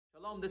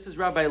Shalom, this is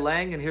Rabbi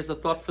Lang, and here's the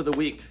thought for the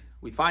week.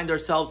 We find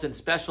ourselves in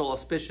special,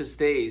 auspicious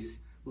days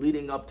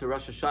leading up to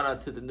Rosh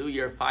Hashanah, to the New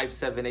Year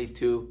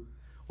 5782.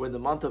 We're in the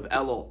month of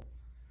Elul.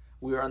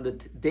 We are on the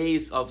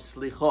days of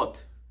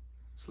Slichot.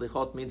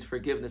 Slichot means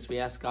forgiveness. We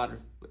ask God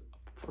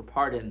for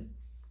pardon.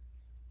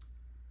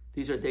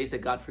 These are days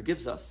that God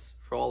forgives us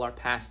for all our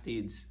past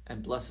deeds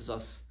and blesses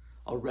us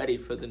already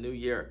for the new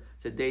year.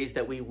 It's the days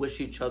that we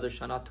wish each other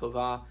Shana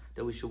Tova,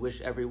 that we should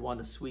wish everyone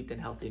a sweet and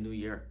healthy new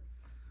year.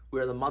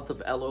 We're in the month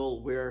of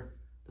Elul, where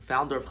the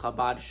founder of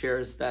Chabad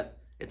shares that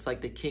it's like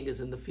the king is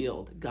in the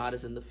field. God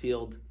is in the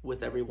field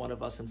with every one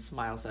of us and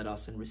smiles at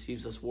us and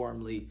receives us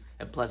warmly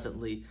and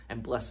pleasantly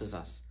and blesses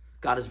us.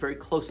 God is very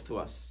close to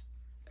us.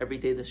 Every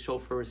day the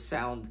shofar is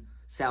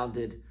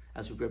sounded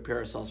as we prepare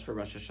ourselves for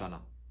Rosh Hashanah.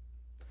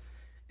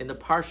 In the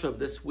parsha of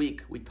this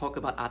week, we talk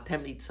about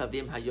Atem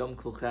Nitzavim Hayom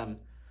Kulchem.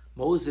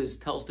 Moses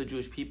tells the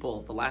Jewish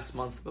people the last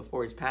month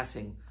before his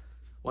passing,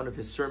 one of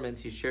his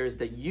sermons, he shares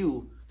that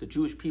you, the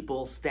Jewish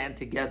people, stand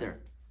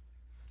together.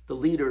 The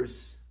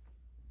leaders,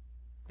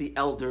 the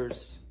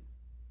elders,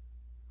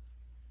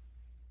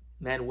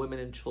 men, women,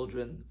 and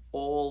children,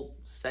 all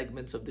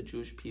segments of the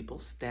Jewish people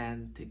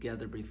stand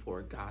together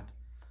before God.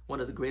 One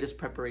of the greatest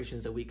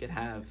preparations that we could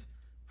have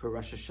for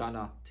Rosh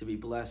Hashanah, to be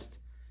blessed,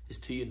 is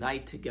to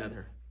unite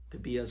together, to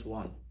be as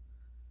one.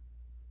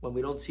 When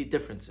we don't see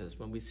differences,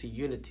 when we see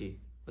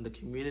unity, when the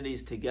community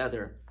is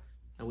together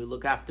and we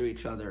look after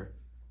each other.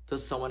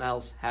 Does someone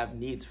else have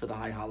needs for the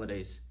high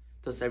holidays?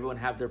 Does everyone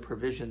have their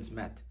provisions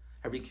met?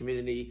 Every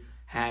community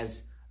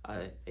has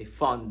a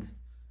fund,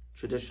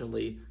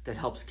 traditionally, that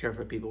helps care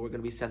for people. We're going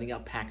to be sending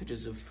out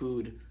packages of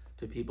food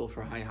to people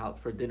for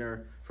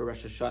dinner, for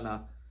Rosh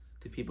Hashanah,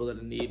 to people that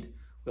are in need.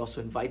 We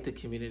also invite the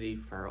community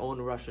for our own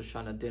Rosh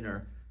Hashanah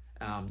dinner.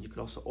 You can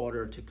also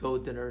order to-go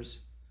dinners.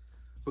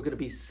 We're going to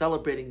be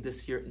celebrating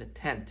this year in a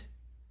tent,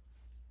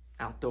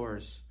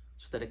 outdoors,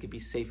 so that it could be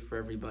safe for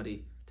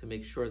everybody, to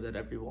make sure that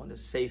everyone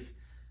is safe,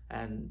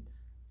 and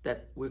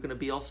that we're going to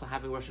be also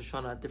having Rosh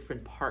Hashanah at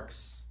different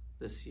parks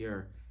this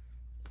year,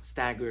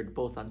 staggered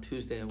both on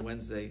Tuesday and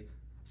Wednesday,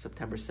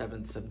 September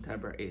 7th,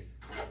 September 8th.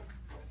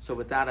 So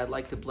with that, I'd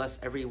like to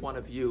bless every one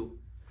of you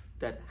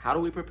that how do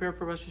we prepare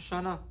for Rosh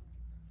Hashanah?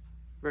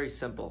 Very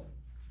simple.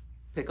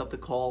 Pick up the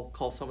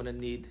call someone in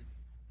need.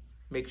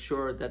 Make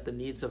sure that the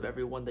needs of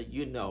everyone that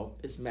you know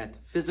is met.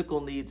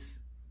 Physical needs,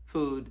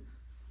 food,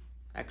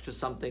 extra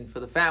something for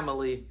the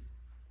family,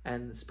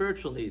 and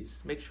spiritual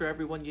needs. Make sure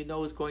everyone you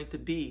know is going to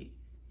be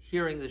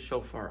hearing the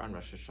shofar on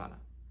Rosh Hashanah.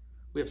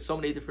 We have so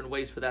many different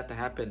ways for that to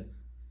happen.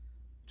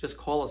 Just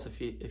call us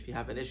if you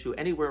have an issue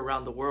anywhere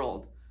around the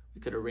world. We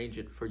could arrange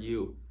it for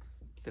you.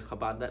 The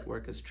Chabad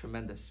network is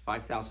tremendous.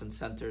 5,000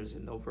 centers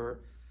in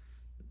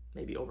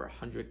maybe over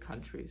 100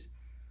 countries.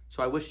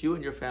 So I wish you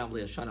and your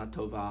family a Shana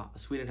Tova, a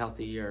sweet and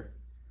healthy year.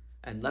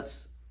 And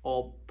let's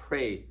all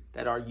pray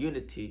that our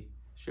unity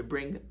should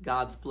bring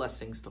God's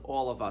blessings to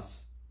all of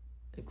us,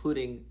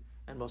 including,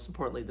 and most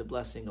importantly, the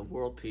blessing of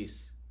world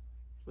peace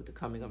with the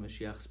coming of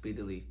Mashiach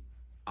speedily.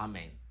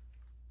 Amen.